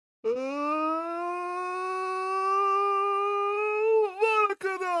Volcadabra!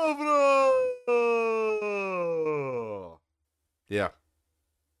 Yeah,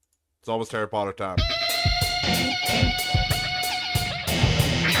 it's almost Harry Potter time.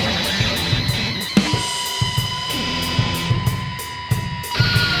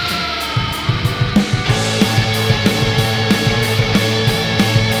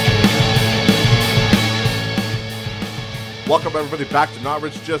 Welcome everybody back to Not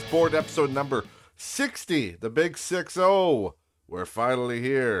Rich Just Bored, episode number 60, the big 6-0. We're finally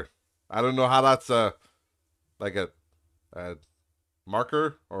here. I don't know how that's like a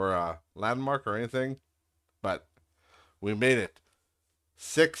marker or a landmark or anything, but we made it.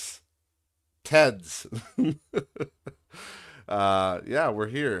 6 Teds. Yeah, we're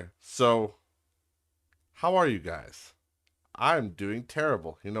here. So, how are you guys? I'm doing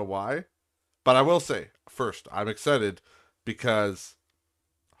terrible. You know why? But I will say, first, I'm excited because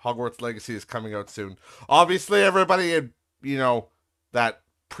Hogwarts Legacy is coming out soon. Obviously, everybody, that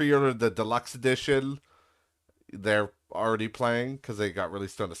pre-ordered the deluxe edition, they're already playing because they got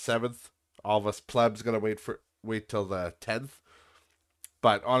released on the 7th. All of us plebs gonna wait till the 10th.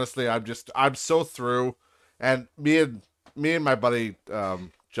 But honestly, I'm so through. And me and my buddy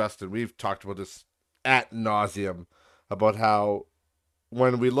Justin, we've talked about this ad nauseum about how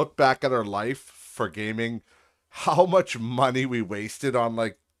when we look back at our life for gaming, how much money we wasted on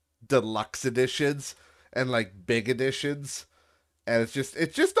like deluxe editions and like big editions, and it's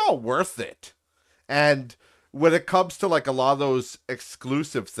just all worth it. And when it comes to like a lot of those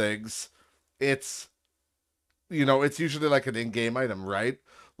exclusive things, it's it's usually like an in-game item, right?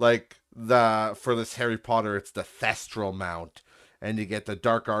 Like for this Harry Potter, it's the Thestral mount, and you get the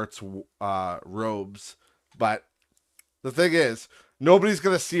dark arts robes. But the thing is, nobody's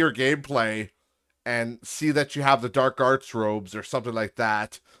gonna see your gameplay and see that you have the dark arts robes or something like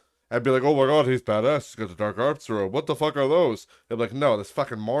that, and be like, "Oh my god, he's badass. He's got the dark arts robe. What the fuck are those?" They're like, "No, this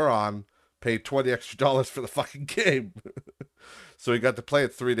fucking moron paid $20 extra for the fucking game." So he got to play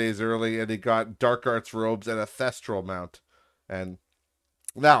it 3 days early, and he got dark arts robes and a Thestral mount. And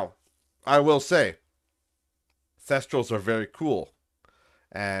now, I will say, Thestrals are very cool,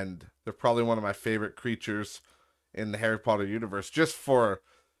 and they're probably one of my favorite creatures in the Harry Potter universe, just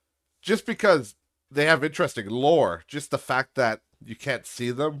because they have interesting lore. Just the fact that you can't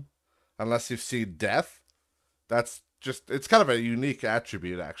see them unless you've seen death. It's kind of a unique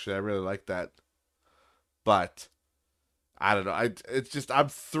attribute, actually. I really like that. But I don't know. I'm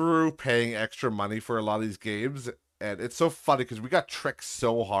through paying extra money for a lot of these games, and it's so funny because we got tricked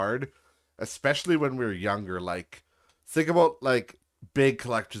so hard, especially when we were younger. Like, think about like big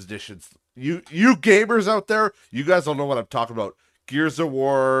collector's editions. You gamers out there, you guys don't know what I'm talking about. Gears of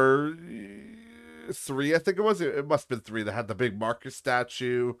War 3, I think it was. It must have been 3 that had the big Marcus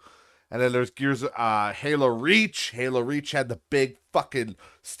statue. And then there's Halo Reach. Halo Reach had the big fucking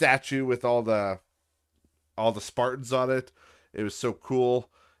statue with all the Spartans on it. It was so cool.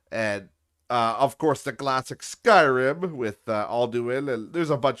 And of course the classic Skyrim with Alduin, and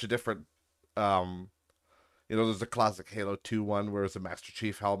there's a bunch of different there's a classic Halo 2 one where it's a Master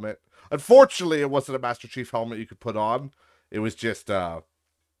Chief helmet. Unfortunately, it wasn't a Master Chief helmet you could put on. It was just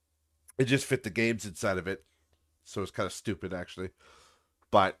it just fit the games inside of it. So it's kind of stupid, actually.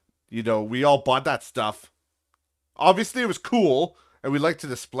 But, we all bought that stuff. Obviously, it was cool, and we like to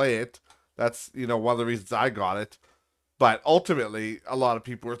display it. That's, one of the reasons I got it. But ultimately, a lot of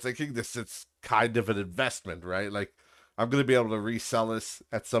people were thinking it's kind of an investment, right? Like, I'm going to be able to resell this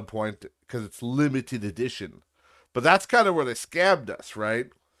at some point because it's limited edition. But that's kind of where they scammed us, right?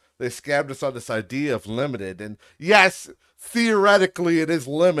 They scammed us on this idea of limited. And yes, theoretically it is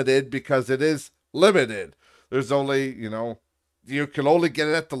limited because it is limited. There's only, you can only get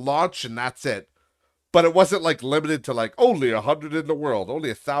it at the launch and that's it. But it wasn't like limited to like only 100 in the world, only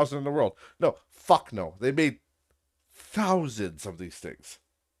 1,000 in the world. No, fuck no. They made thousands of these things.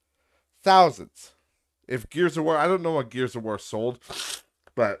 Thousands. If Gears of War, I don't know what Gears of War sold,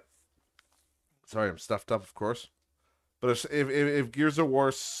 but sorry, I'm stuffed up, of course. But if Gears of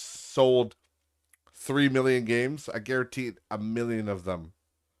War sold 3 million games, I guarantee 1 million of them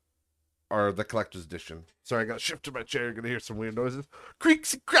are the collector's edition. Sorry, I got to shift to my chair. You're gonna hear some weird noises,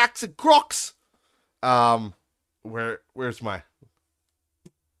 creaks and cracks and crocs. Where's my?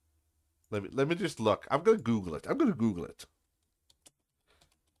 Let me just look. I'm gonna Google it.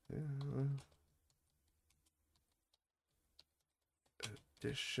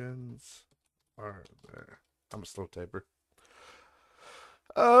 Editions are there. I'm a slow typer.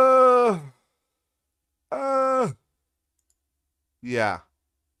 Yeah.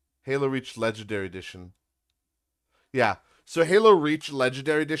 Halo Reach Legendary Edition. Yeah. So Halo Reach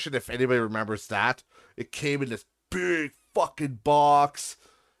Legendary Edition, if anybody remembers that, it came in this big fucking box,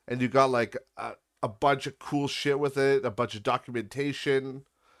 and you got like a bunch of cool shit with it, a bunch of documentation,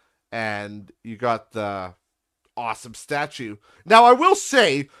 and you got the awesome statue. Now, I will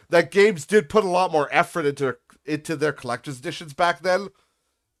say that games did put a lot more effort into their collector's editions back then.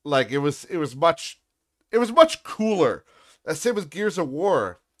 Like it was much cooler. Same as Gears of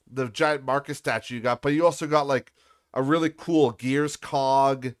War, the giant Marcus statue you got, but you also got like a really cool Gears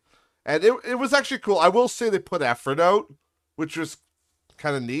cog, and it was actually cool. I will say they put effort out, which was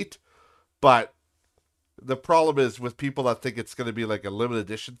kind of neat, but the problem is with people that think it's going to be like a limited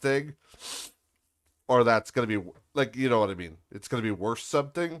edition thing, or that's going to be like, you know what I mean, it's going to be worth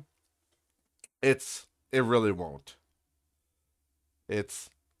something. It really won't. It's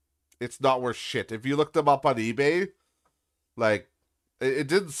not worth shit. If you look them up on eBay, like it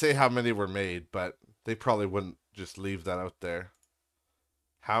didn't say how many were made, but they probably wouldn't just leave that out there.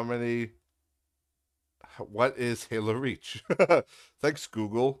 How many? What is Halo Reach? Thanks,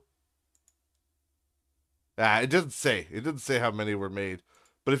 Google. It didn't say. It didn't say how many were made.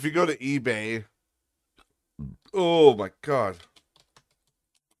 But if you go to eBay, oh my god,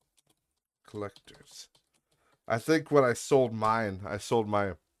 collectors. I think when I sold mine, I sold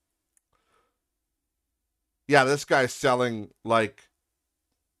my. Yeah, this guy's selling like.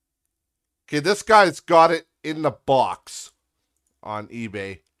 Okay, this guy's got it in the box on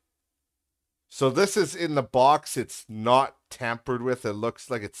eBay. So this is in the box. It's not tampered with. It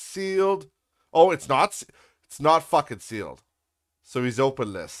looks like it's sealed. Oh, it's not. It's not fucking sealed. So he's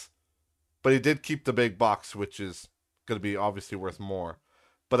opened this. But he did keep the big box, which is going to be obviously worth more.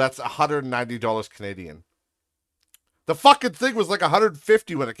 But that's $190 Canadian. The fucking thing was like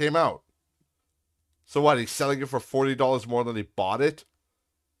 $150 when it came out. So what? He's selling it for $40 more than he bought it?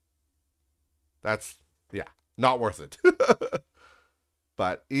 That's, yeah, not worth it.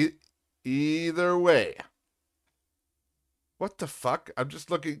 But either way. What the fuck? I'm just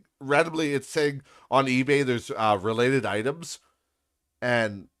looking randomly. It's saying on eBay there's related items.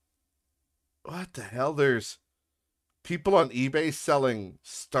 And what the hell? There's people on eBay selling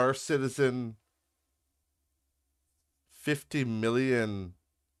Star Citizen 50 million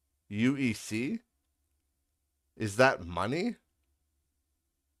UEC? Is that money?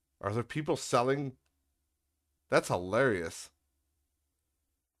 Are there people selling? That's hilarious.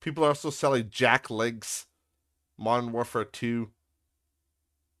 People are also selling Jack Link's Modern Warfare 2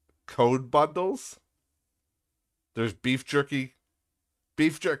 code bundles. There's beef jerky.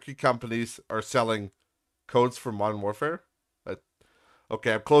 Beef jerky companies are selling codes for Modern Warfare.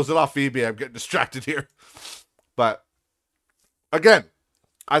 Okay, I'm closing off eBay. I'm getting distracted here. But again,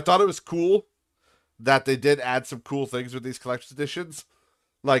 I thought it was cool that they did add some cool things with these collector's editions.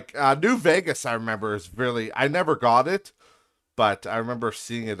 Like New Vegas, I remember is really. I never got it, but I remember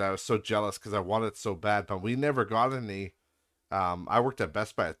seeing it. I was so jealous because I wanted it so bad. But we never got any. I worked at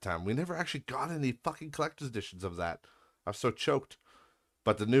Best Buy at the time. We never actually got any fucking collector's editions of that. I was so choked.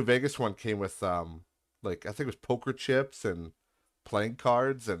 But the New Vegas one came with like I think it was poker chips and playing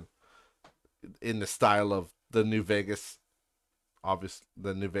cards, and in the style of the New Vegas,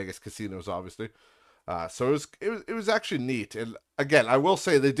 the New Vegas casinos, obviously. So it was actually neat. And again, I will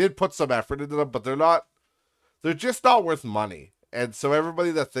say they did put some effort into them, but they're just not worth money. And so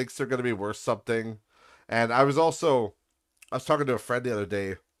everybody that thinks they're going to be worth something, and I was talking to a friend the other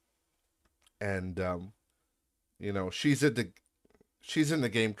day, and you know, she's in the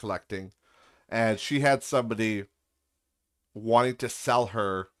game collecting, and she had somebody wanting to sell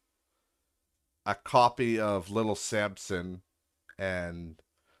her a copy of Little Samson, and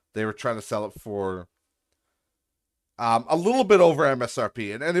they were trying to sell it for a little bit over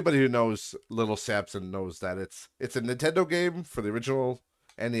MSRP. And anybody who knows Little Samson knows that it's a Nintendo game for the original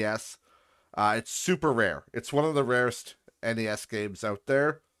NES. It's super rare. It's one of the rarest NES games out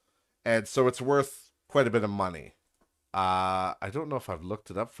there, and so it's worth quite a bit of money. I don't know if I've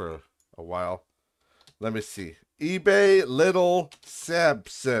looked it up for a while. Let me see. eBay Little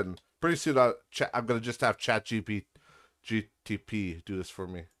Samson. Pretty soon I'm going to just have GTP do this for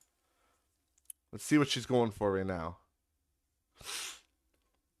me. Let's see what she's going for right now.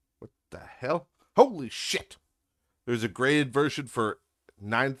 What the hell? Holy shit. There's a graded version for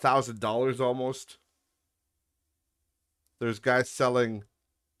 $9,000 almost. There's guys selling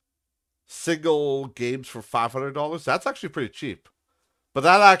single games for $500. That's actually pretty cheap. But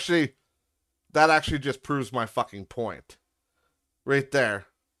that actually just proves my fucking point. Right there.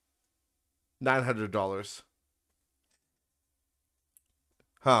 $900.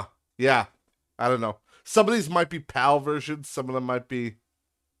 Huh. Yeah. I don't know. Some of these might be PAL versions. Some of them might be.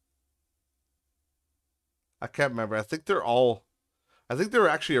 I can't remember. I think they're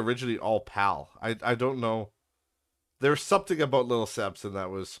actually originally all PAL. I don't know. There's something about Little Samson that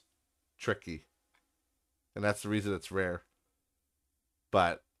was tricky, and that's the reason it's rare.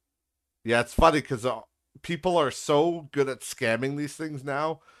 But yeah, it's funny because people are so good at scamming these things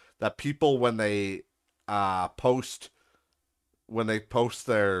now that people post when they post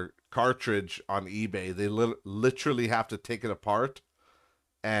their cartridge on eBay, they literally have to take it apart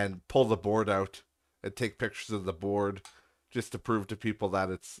and pull the board out and take pictures of the board just to prove to people that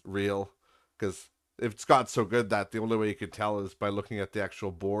it's real. Because it's gotten so good that the only way you can tell is by looking at the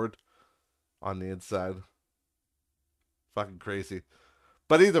actual board on the inside. Fucking crazy.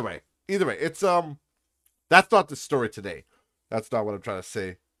 But either way, it's that's not the story today. That's not what I'm trying to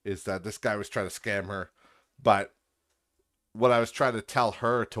say. Is that this guy was trying to scam her, but what I was trying to tell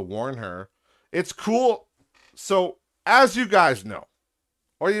her to warn her, it's cool. So as you guys know,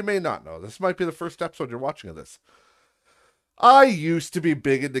 or you may not know, this might be the first episode you're watching of this. I used to be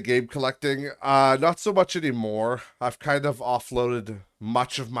big into game collecting. Not so much anymore. I've kind of offloaded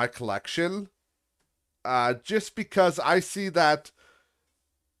much of my collection. Just because I see that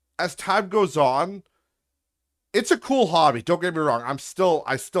as time goes on, it's a cool hobby. Don't get me wrong. I still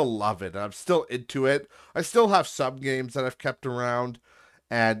love it. I'm still into it. I still have some games that I've kept around.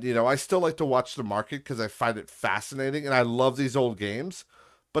 And, I still like to watch the market because I find it fascinating. And I love these old games.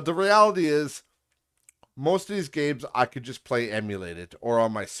 But the reality is, most of these games I could just play emulated or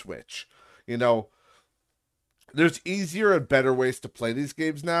on my Switch. There's easier and better ways to play these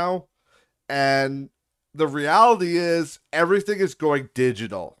games now. And the reality is, everything is going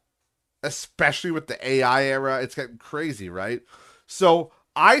digital. Especially with the AI era, it's getting crazy, right? So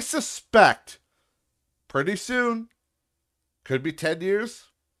I suspect pretty soon, could be 10 years,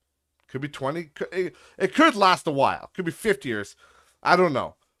 could be 20, it could last a while, could be 50 years. I don't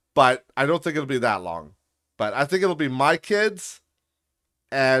know, but I don't think it'll be that long. But I think it'll be my kids,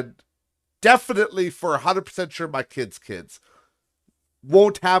 and definitely for 100% sure my kids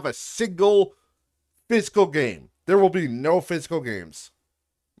won't have a single physical game. There will be no physical games.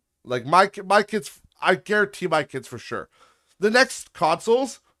 Like my kids, I guarantee my kids for sure. The next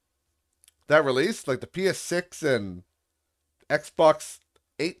consoles that release, like the PS6 and Xbox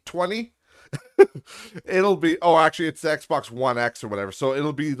 820, it'll be, actually it's the Xbox One X or whatever. So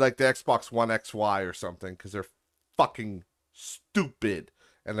it'll be like the Xbox One XY or something, because they're fucking stupid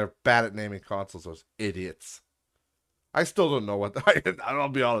and they're bad at naming consoles, those idiots. I still don't know what I'll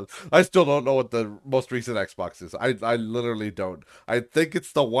be honest. I still don't know what the most recent Xbox is. I literally don't. I think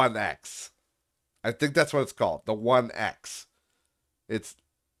it's the One X. I think that's what it's called. The One X. It's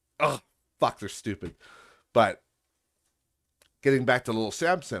fuck, they're stupid. But getting back to Little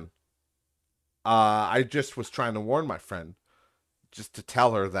Samson, I just was trying to warn my friend, just to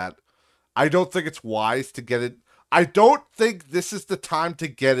tell her that I don't think it's wise to get it. I don't think this is the time to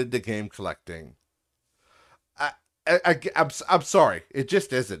get into game collecting. I'm sorry. It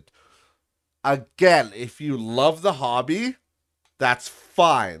just isn't. Again, if you love the hobby, that's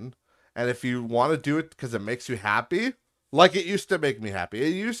fine. And if you want to do it because it makes you happy, like it used to make me happy.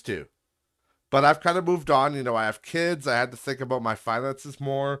 It used to. But I've kind of moved on. I have kids. I had to think about my finances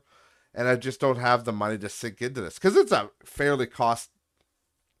more. And I just don't have the money to sink into this. Because it's a fairly costly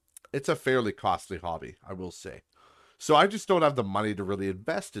hobby, I will say. So I just don't have the money to really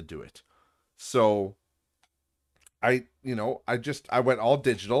invest into it. So I went all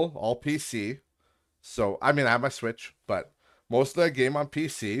digital, all PC. So, I mean, I have my Switch, but most of the game on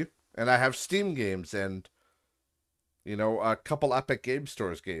PC, and I have Steam games and, a couple Epic Game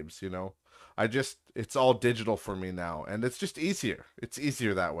Stores games, it's all digital for me now, and it's just easier. It's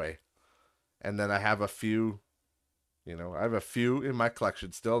easier that way. And then I have a few in my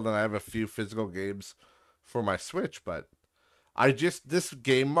collection still, then I have a few physical games for my Switch, but this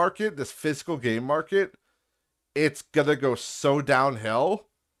physical game market, it's gonna go so downhill.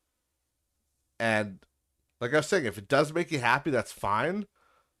 And like I was saying, if it does make you happy, that's fine.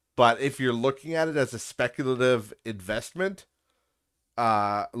 But if you're looking at it as a speculative investment,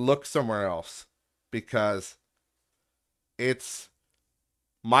 look somewhere else. Because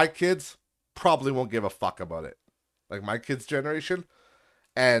my kids probably won't give a fuck about it. Like my kids' generation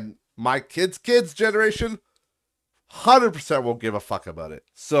and my kids' generation 100% won't give a fuck about it.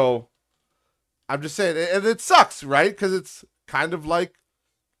 So I'm just saying, and it sucks, right? Because it's kind of like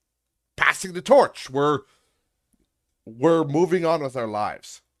passing the torch. We're moving on with our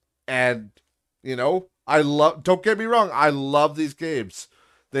lives. And, don't get me wrong, I love these games.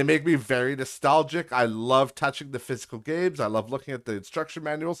 They make me very nostalgic. I love touching the physical games. I love looking at the instruction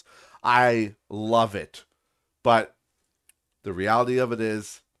manuals. I love it. But the reality of it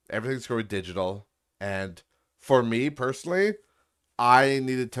is, everything's going digital. And for me personally, I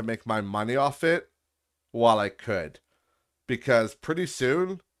needed to make my money off it while I could. Because pretty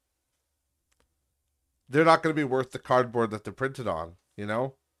soon, they're not going to be worth the cardboard that they're printed on, you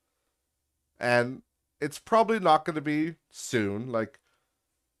know? And it's probably not going to be soon. Like,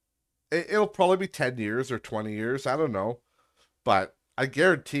 it'll probably be 10 years or 20 years. I don't know. But I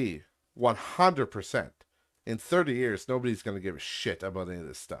guarantee 100% in 30 years, nobody's going to give a shit about any of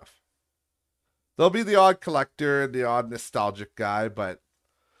this stuff. There'll be the odd collector and the odd nostalgic guy, but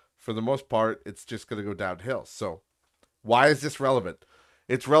for the most part, it's just going to go downhill. So, why is this relevant?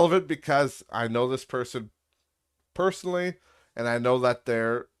 It's relevant because I know this person personally, and I know that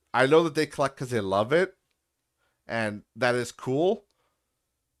they collect because they love it, and that is cool.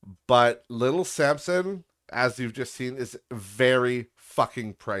 But Little Samson, as you've just seen, is very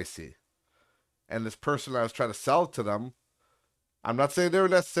fucking pricey. And this person I was trying to sell it to them, I'm not saying they were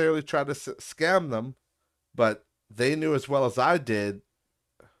necessarily trying to scam them, but they knew as well as I did,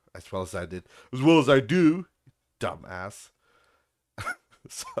 as well as I do, dumbass.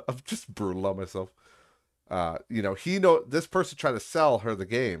 So I'm just brutal on myself. This person trying to sell her the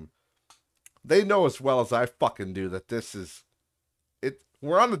game. They know as well as I fucking do that this is it.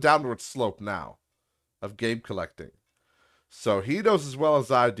 We're on the downward slope now of game collecting. So he knows as well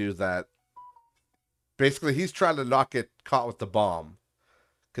as I do that basically he's trying to not get caught with the bomb,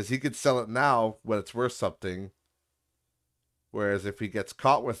 because he could sell it now when it's worth something. Whereas if he gets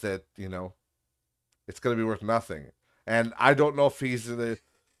caught with it, it's going to be worth nothing. And I don't know if he's the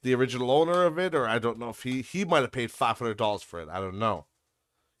original owner of it, or I don't know if he might have paid $500 for it. I don't know.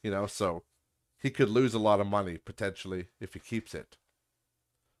 So he could lose a lot of money potentially if he keeps it.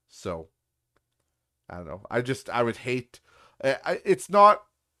 So I don't know. I would hate. It's not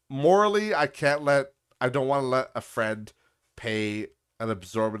morally. I don't want to let a friend pay an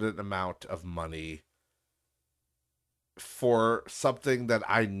exorbitant amount of money for something that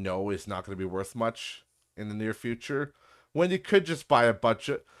I know is not going to be worth much in the near future, when you could just buy a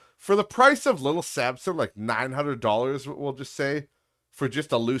budget for the price of Little Samson, like $900, we'll just say, for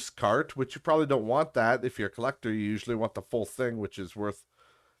just a loose cart, which you probably don't want that. If you're a collector, you usually want the full thing, which is worth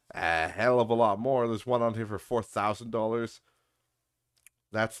a hell of a lot more. There's one on here for $4,000.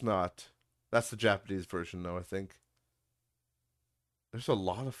 That's the Japanese version, though, I think. There's a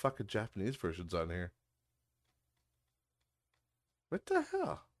lot of fucking Japanese versions on here. What the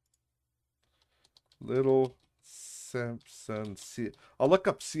hell? Little Samson I'll look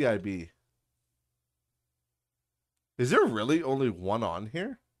up CIB. Is there really only one on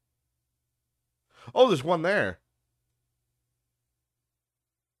here? Oh, there's one there.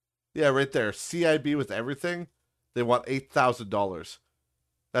 Yeah, right there. CIB with everything. They want $8,000.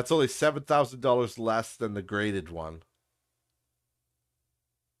 That's only $7,000 less than the graded one.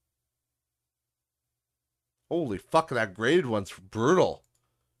 Holy fuck, that graded one's brutal.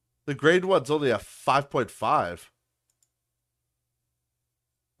 The graded one's only a 5.5.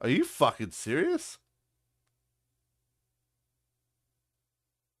 Are you fucking serious?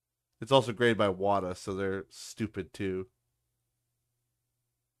 It's also graded by WADA, so they're stupid too.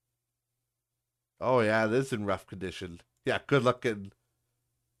 Oh yeah, it is in rough condition. Yeah, good luck getting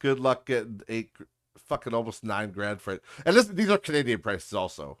fucking almost $9,000 for it. And these are Canadian prices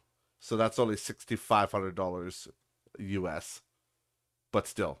also. So that's only $6,500 US. But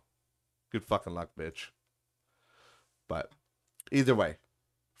still, good fucking luck, bitch. But either way,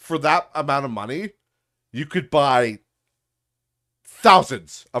 for that amount of money, you could buy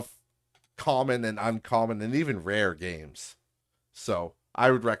thousands of common and uncommon and even rare games. So I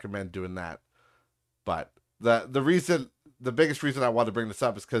would recommend doing that. But the biggest reason I wanted to bring this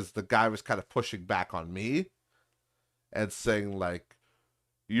up is because the guy was kind of pushing back on me and saying, like,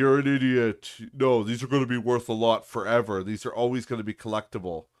 you're an idiot. No, these are going to be worth a lot forever. These are always going to be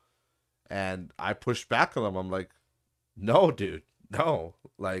collectible. And I pushed back on him. I'm like, no, dude, no.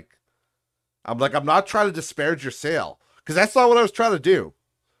 I'm not trying to disparage your sale, because that's not what I was trying to do.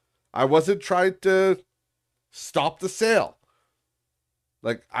 I wasn't trying to stop the sale.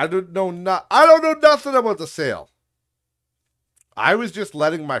 Like, I don't know nothing about the sale. I was just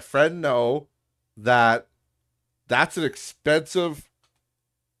letting my friend know that that's an expensive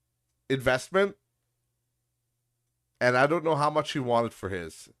investment, and I don't know how much he wanted for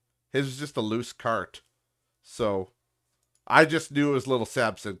his. His was just a loose cart. So I just knew it was Little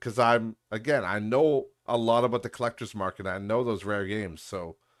Samson, because I know a lot about the collector's market. I know those rare games,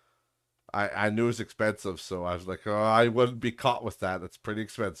 so I knew it was expensive. So I was like, oh, I wouldn't be caught with that. It's pretty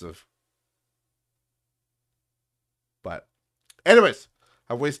expensive. But anyways,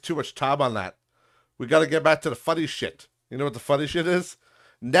 I've wasted too much time on that. We got to get back to the funny shit. You know what the funny shit is?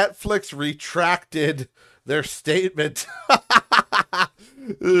 Netflix retracted their statement.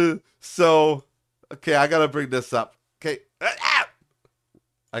 So, okay, I gotta bring this up. Okay,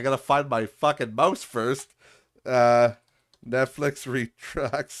 I gotta find my fucking mouse first. Netflix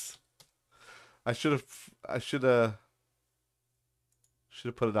retracts. I should have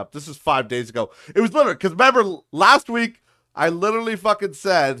put it up. This is 5 days ago. It was literally because remember last week I literally fucking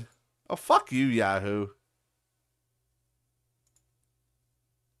said, "Oh fuck you, Yahoo."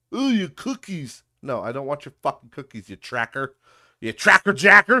 Ooh, your cookies. No, I don't want your fucking cookies, you tracker. You tracker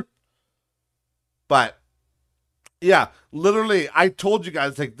jacker. But yeah, literally, I told you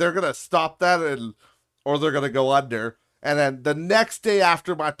guys like they're gonna stop that or they're gonna go under. And then the next day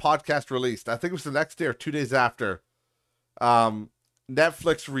after my podcast released, I think it was the next day or 2 days after,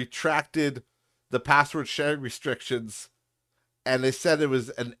 Netflix retracted the password sharing restrictions, and they said it was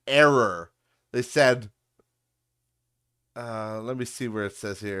an error. They said, let me see where it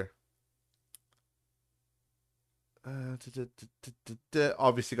says here.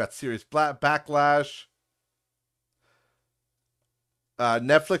 Obviously got serious backlash.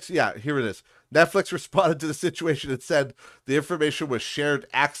 Netflix, yeah, here it is. Netflix responded to the situation and said the information was shared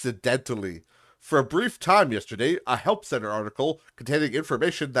accidentally. For a brief time yesterday, a Help Center article containing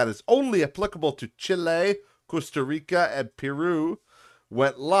information that is only applicable to Chile, Costa Rica, and Peru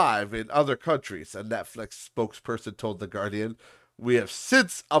went live in other countries, a Netflix spokesperson told The Guardian. We have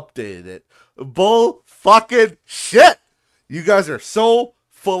since updated it. Bull fucking shit! You guys are so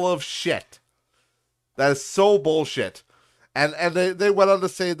full of shit. That is so bullshit. And they went on to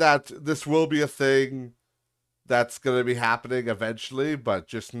say that this will be a thing that's going to be happening eventually, but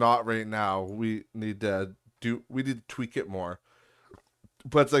just not right now. We need to tweak it more.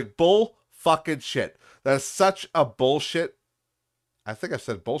 But it's like bull fucking shit. That is such a bullshit. I think I've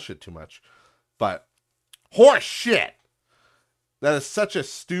said bullshit too much, but horse shit. That is such a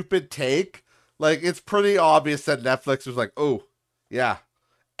stupid take. Like, it's pretty obvious that Netflix was like, oh, yeah,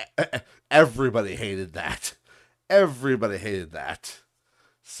 everybody hated that. Everybody hated that.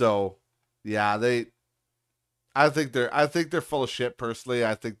 So, yeah, I think they're full of shit personally.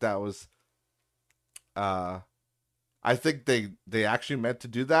 I think that was I think they actually meant to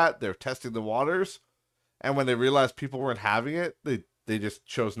do that. They're testing the waters, and when they realized people weren't having it, they just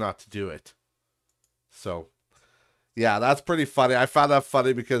chose not to do it. So, yeah, that's pretty funny. I found that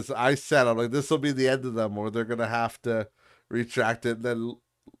funny because I said, I'm like, this will be the end of them, or they're gonna have to retract it. And then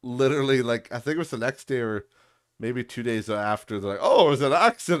literally, like, I think it was the next day or maybe 2 days after, they're like, oh, it was an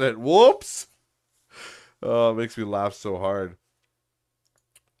accident. Whoops. Oh, it makes me laugh so hard.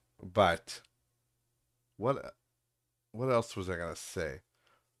 But what else was I gonna say?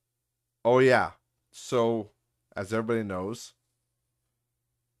 Oh yeah. So, as everybody knows,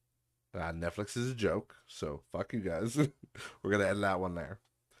 Netflix is a joke. So fuck you guys. We're gonna end that one there.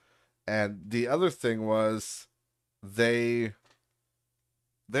 And the other thing was, there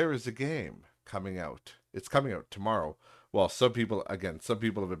is a game coming out. It's coming out tomorrow. Well, some people have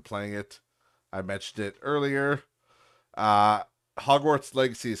been playing it. I mentioned it earlier. Hogwarts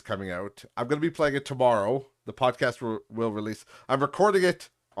Legacy is coming out. I'm going to be playing it tomorrow. The podcast will release. I'm recording it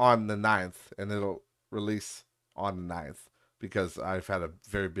on the 9th, and it'll release on the 9th because I've had a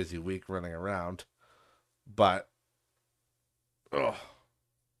very busy week running around. But, I'm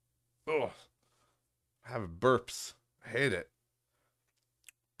having burps. I hate it.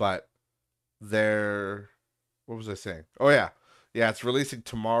 But what was I saying? Oh, yeah. Yeah, it's releasing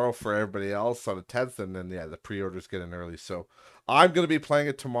tomorrow for everybody else on the 10th, and then, yeah, the pre-orders get in early. So I'm going to be playing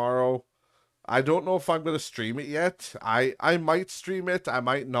it tomorrow. I don't know if I'm going to stream it yet. I might stream it. I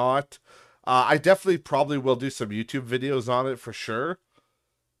might not. I definitely probably will do some YouTube videos on it for sure.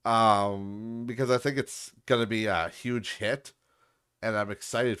 Because I think it's going to be a huge hit, and I'm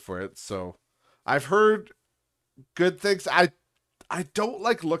excited for it. So I've heard good things. I don't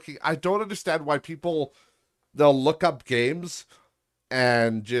like looking. I don't understand why people, they'll look up games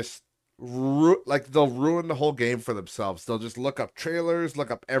and just they'll ruin the whole game for themselves. They'll just look up trailers, look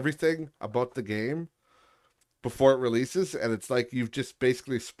up everything about the game before it releases, and it's like you've just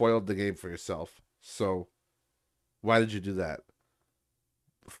basically spoiled the game for yourself. So why did you do that?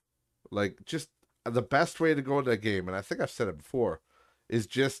 Like, just the best way to go into a game, and I think I've said it before, is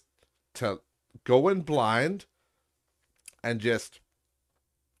just to go in blind and just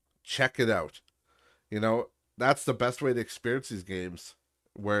check it out. You know, that's the best way to experience these games.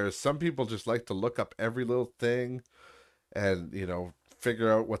 Whereas some people just like to look up every little thing and, you know, figure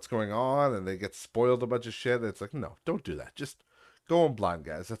out what's going on, and they get spoiled a bunch of shit. And it's like, no, don't do that. Just go in blind,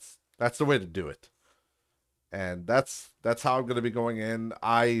 guys. That's the way to do it. And that's how I'm going to be going in.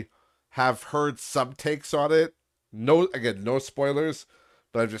 I have heard some takes on it. No spoilers,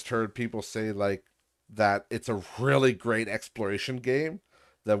 but I've just heard people say, like, that it's a really great exploration game.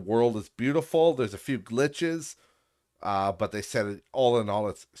 The world is beautiful. There's a few glitches, but they said all in all,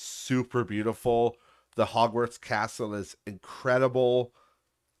 it's super beautiful. The Hogwarts castle is incredible.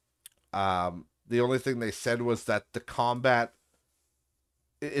 The only thing they said was that the combat,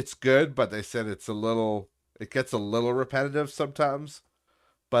 it's good, but they said it gets a little repetitive sometimes,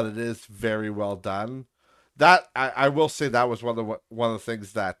 but it is very well done. That I will say that was one of the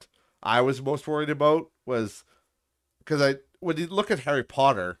things that I was most worried about was because I when you look at Harry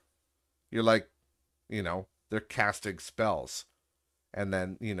Potter, you're like, they're casting spells, and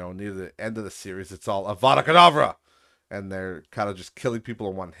then near the end of the series, it's all Avada Kedavra, and they're kind of just killing people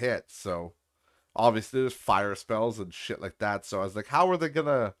in one hit. So obviously, there's fire spells and shit like that. So I was like, how are they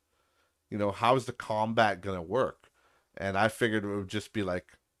gonna, how is the combat gonna work? And I figured it would just be like,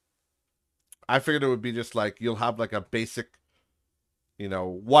 you'll have like a basic,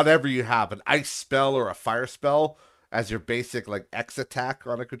 whatever you have, an ice spell or a fire spell as your basic like X attack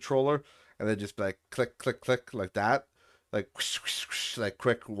on a controller, and then just be like click, click, click like that, like whoosh, whoosh, whoosh, like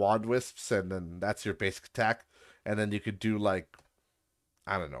quick wand wisps, and then that's your basic attack, and then you could do like,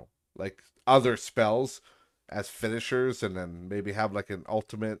 I don't know, like other spells as finishers, and then maybe have like an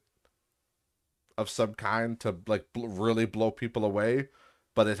ultimate of some kind to like really blow people away,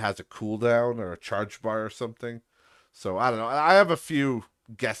 but it has a cooldown or a charge bar or something. So I don't know. I have a few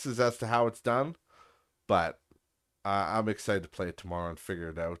guesses as to how it's done, but I'm excited to play it tomorrow and figure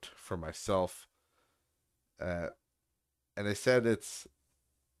it out for myself. Uh, and they said it's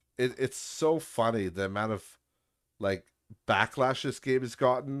so funny the amount of like backlash this game has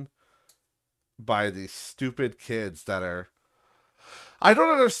gotten by these stupid kids that are. I don't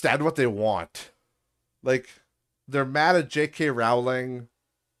understand what they want. Like, they're mad at J.K. Rowling.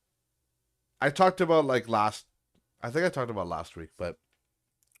 I talked about I think I talked about last week, but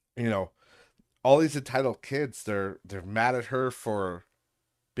you know, all these entitled kids, they're mad at her for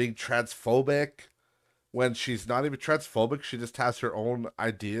being transphobic when she's not even transphobic. She just has her own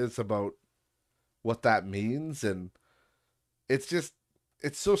ideas about what that means, and it's just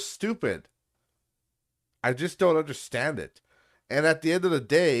it's so stupid. I just don't understand it. And at the end of the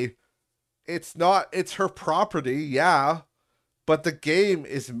day, it's her property, yeah, but the game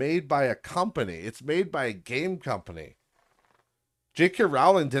is made by a company. It's made by a game company. J.K.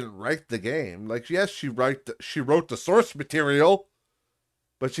 Rowling didn't write the game. Like, yes, she wrote the source material,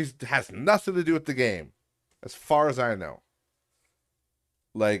 but she has nothing to do with the game, as far as I know.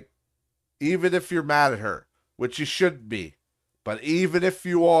 Like, even if you're mad at her, which you shouldn't be, but even if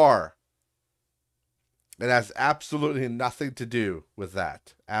you are, it has absolutely nothing to do with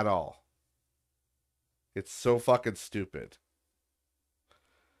that at all. It's so fucking stupid.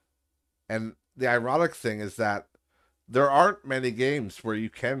 And the ironic thing is that there aren't many games where you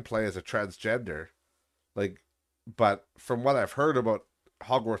can play as a transgender. Like, but from what I've heard about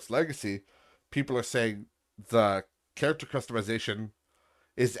Hogwarts Legacy, people are saying the character customization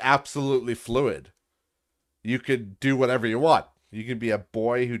is absolutely fluid. You could do whatever you want. You can be a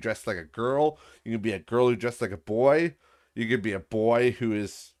boy who dressed like a girl. You can be a girl who dressed like a boy. You can be a boy who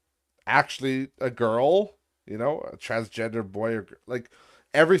is actually a girl, a transgender boy, or like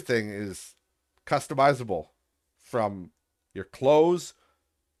everything is customizable from your clothes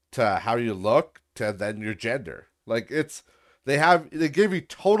to how you look to then your gender. Like they give you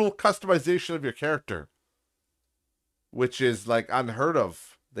total customization of your character, which is like unheard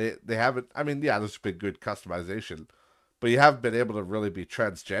of. They haven't. I mean, yeah, there's been good customization, but you haven't been able to really be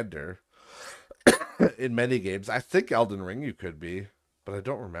transgender in many games. I think Elden Ring you could be, but I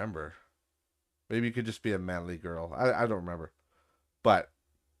don't remember. Maybe you could just be a manly girl. I don't remember. But,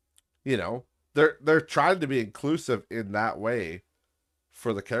 they're trying to be inclusive in that way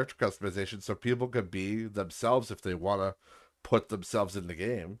for the character customization so people can be themselves if they want to put themselves in the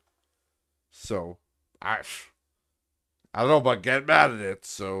game. So, I don't know about getting mad at it,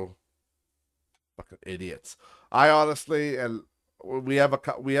 so fucking idiots. I honestly, and I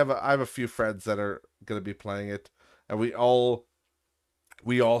have a few friends that are going to be playing it, and we all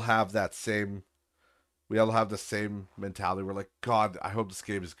have that same we all have the same mentality. We're like, God, I hope this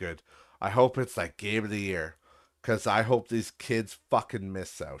game is good. I hope it's like game of the year. Because I hope these kids fucking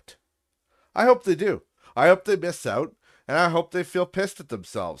miss out. I hope they do. I hope they miss out. And I hope they feel pissed at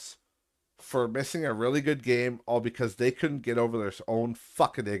themselves for missing a really good game all because they couldn't get over their own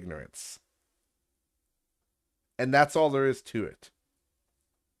fucking ignorance. And that's all there is to it.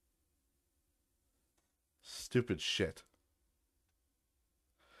 Stupid shit.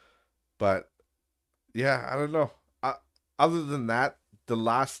 But yeah, I don't know. Other than that, the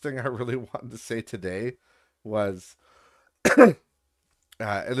last thing I really wanted to say today was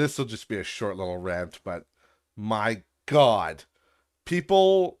and this will just be a short little rant, but my God,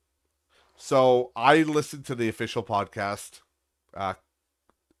 people. So I listen to the official podcast uh,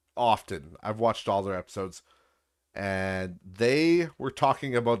 often. I've watched all their episodes, and they were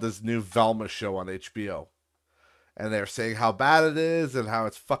talking about this new Velma show on HBO, and they're saying how bad it is and how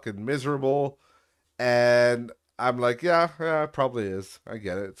it's fucking miserable. And I'm like, yeah, it probably is. I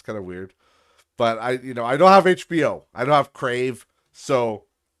get it. It's kind of weird, but I don't have HBO. I don't have Crave, so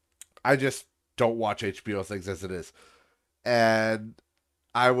I just don't watch HBO things as it is. And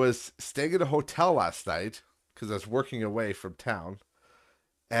I was staying in a hotel last night because I was working away from town,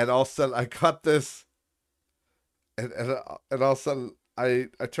 and all of a sudden I got this, and all of a sudden I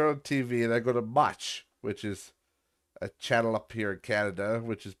turn on TV and I go to Much, which is a channel up here in Canada,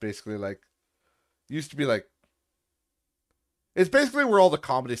 which is basically like used to be like it's basically where all the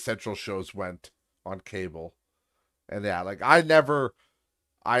Comedy Central shows went on cable. And yeah, like I don't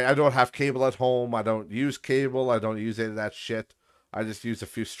have cable at home. I don't use cable. I don't use any of that shit. I just use a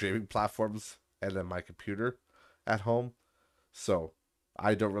few streaming platforms and then my computer at home. So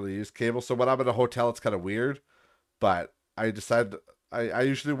I don't really use cable. So when I'm in a hotel, it's kind of weird. But I decided I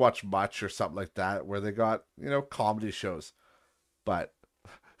usually watch Much or something like that where they got, comedy shows. But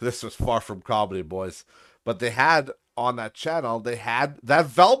this was far from comedy, boys. But they had on that channel, they had that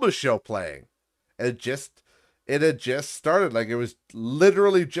Velma show playing. And it had just started. Like it was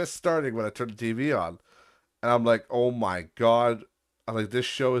literally just starting when I turned the TV on. And I'm like, oh my God. I'm like, this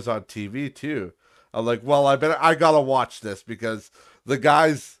show is on TV too. I'm like, well, I gotta watch this because the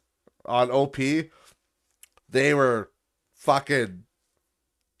guys on OP, they were fucking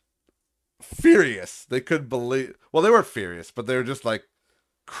furious. They couldn't believe, well, they weren't furious, but they were just like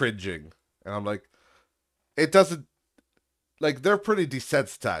cringing. And I'm like, it doesn't, like, they're pretty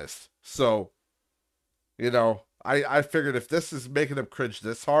desensitized. So, I figured if this is making them cringe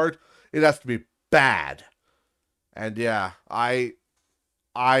this hard, it has to be bad. And yeah, I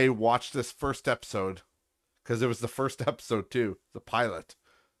watched this first episode because it was the first episode too, the pilot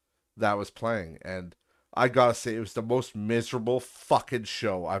that was playing, and I gotta say it was the most miserable fucking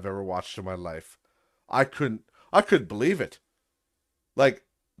show I've ever watched in my life. I couldn't believe it. Like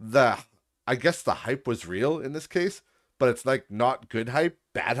I guess the hype was real in this case, but it's like not good hype,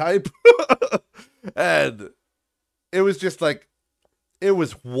 bad hype. And it was just like it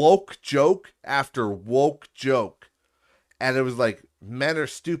was woke joke after woke joke. And it was like men are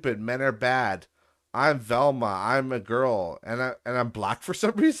stupid, men are bad. I'm Velma, I'm a girl, and I'm black for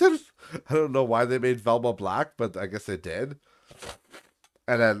some reason. I don't know why they made Velma black, but I guess they did.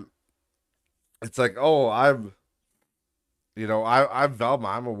 And then it's like, oh, I'm Velma,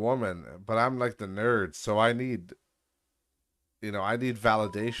 I'm a woman, but I'm like the nerd, so I need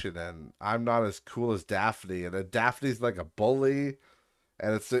validation, and I'm not as cool as Daphne, and then Daphne's like a bully,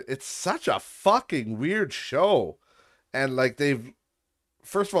 and it's such a fucking weird show. And like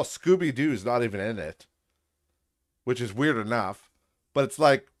first of all, Scooby Doo's not even in it, which is weird enough, but it's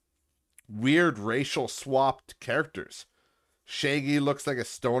like weird racial swapped characters. Shaggy looks like a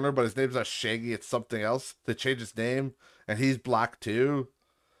stoner, but his name's not Shaggy, it's something else. They changed his name, and he's black too.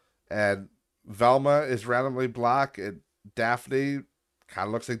 And Velma is randomly black, and Daphne kind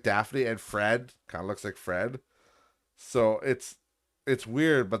of looks like Daphne, and Fred kind of looks like Fred. So it's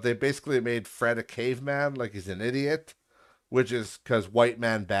weird, but they basically made Fred a caveman, like he's an idiot, which is because white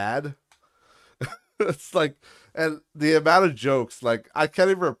man bad. It's like, and the amount of jokes, like I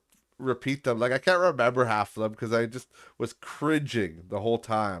can't even repeat them. Like I can't remember half of them because I just was cringing the whole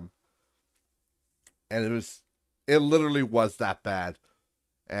time, and it literally was that bad.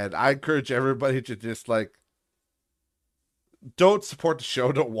 And I encourage everybody to just like don't support the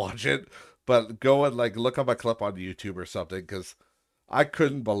show, don't watch it, but go and like look up a clip on YouTube or something because I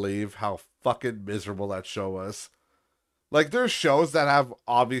couldn't believe how fucking miserable that show was. Like there's shows that have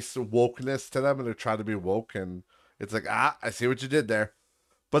obvious wokeness to them and they're trying to be woke and it's like, I see what you did there.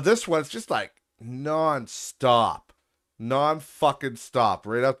 But this one's just like non-stop. Non-fucking stop.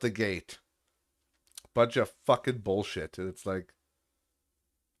 Right out the gate. Bunch of fucking bullshit. And it's like,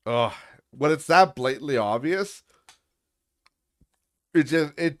 ugh. When it's that blatantly obvious,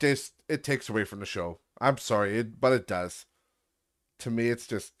 it takes away from the show. I'm sorry, but it does. To me, it's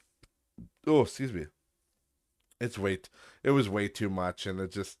just, oh, excuse me. It's it was way too much, and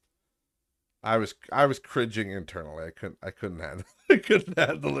it just, I was cringing internally. I couldn't handle, I couldn't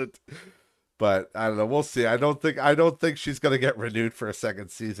handle it. But I don't know. We'll see. I don't think she's gonna get renewed for a second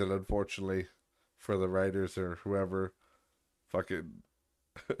season, unfortunately, for the writers or whoever fucking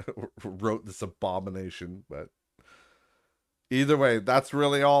wrote this abomination. But either way, that's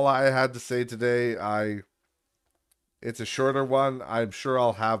really all I had to say today. It's a shorter one. I'm sure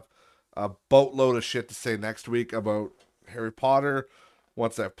I'll have a boatload of shit to say next week about Harry Potter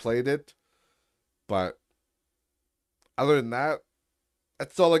once I've played it. But other than that,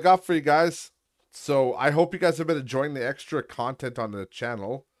 that's all I got for you guys. So I hope you guys have been enjoying the extra content on the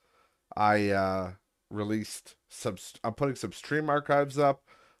channel. I released some. I'm putting some stream archives up.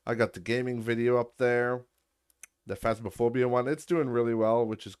 I got the gaming video up there, the Phasmophobia one. It's doing really well,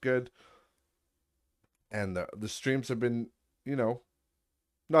 which is good. And the streams have been, you know,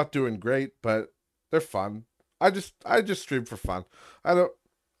 not doing great, but they're fun. I just stream for fun. I don't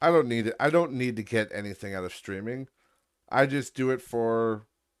I don't need it. I don't need to get anything out of streaming. I just do it for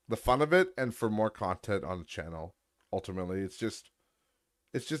the fun of it and for more content on the channel. Ultimately, it's just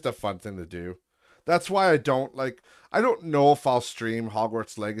a fun thing to do. That's why I don't know if I'll stream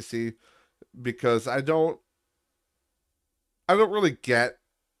Hogwarts Legacy because I don't really get,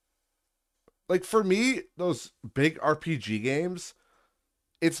 like, for me those big RPG games,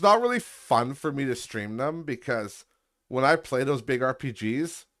 it's not really fun for me to stream them because when I play those big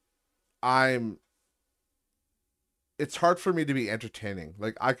RPGs, I'm it's hard for me to be entertaining.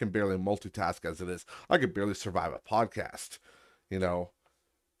 Like, I can barely multitask as it is. I could barely survive a podcast, you know,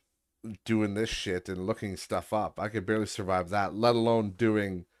 doing this shit and looking stuff up. I could barely survive that, let alone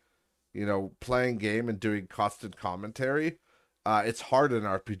doing, playing game and doing constant commentary. It's hard in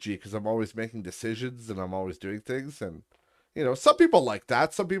RPG because I'm always making decisions and I'm always doing things. And, some people like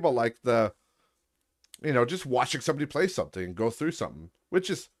that. Some people like just watching somebody play something and go through something,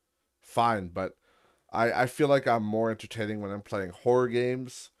 which is fine. But I feel like I'm more entertaining when I'm playing horror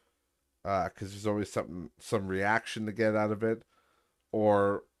games because there's always some reaction to get out of it.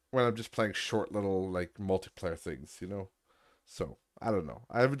 Or when I'm just playing short little, like, multiplayer things. So, I don't know.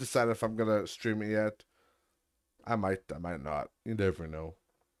 I haven't decided if I'm going to stream it yet. I might not. You never know.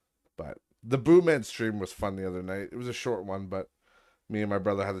 But the Boo Man stream was fun the other night. It was a short one, but me and my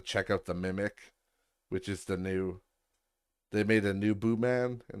brother had to check out the Mimic, which is they made a new Boo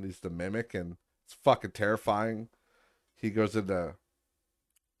Man, and he's the Mimic, and it's fucking terrifying. He goes into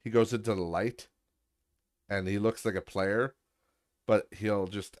the light, and he looks like a player, but he'll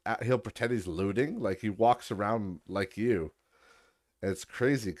pretend he's looting. Like, he walks around like you. And it's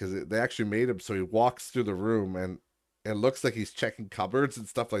crazy because they actually made him so he walks through the room and it looks like he's checking cupboards and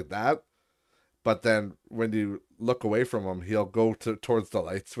stuff like that. But then when you look away from him, he'll go towards the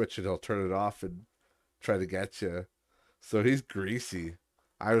light switch and he'll turn it off and try to get you. So he's greasy.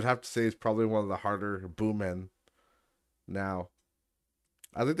 I would have to say he's probably one of the harder Boo Men now.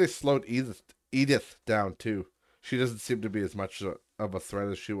 I think they slowed Edith down too. She doesn't seem to be as much of a threat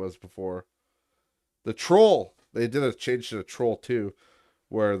as she was before. The Troll. They did a change to the Troll too,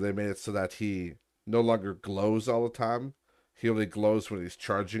 where they made it so that he no longer glows all the time. He only glows when he's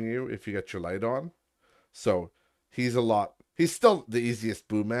charging you if you get your light on. So he's still the easiest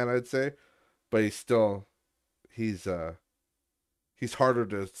Boo Man, I'd say, but he's harder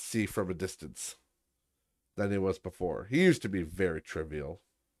to see from a distance than he was before. He used to be very trivial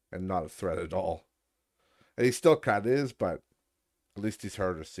and not a threat at all. And he still kind of is, but at least he's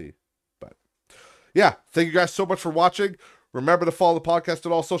harder to see. But yeah, thank you guys so much for watching. Remember to follow the podcast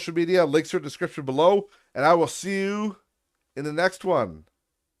on all social media. Links are in the description below. And I will see you in the next one.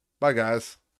 Bye, guys.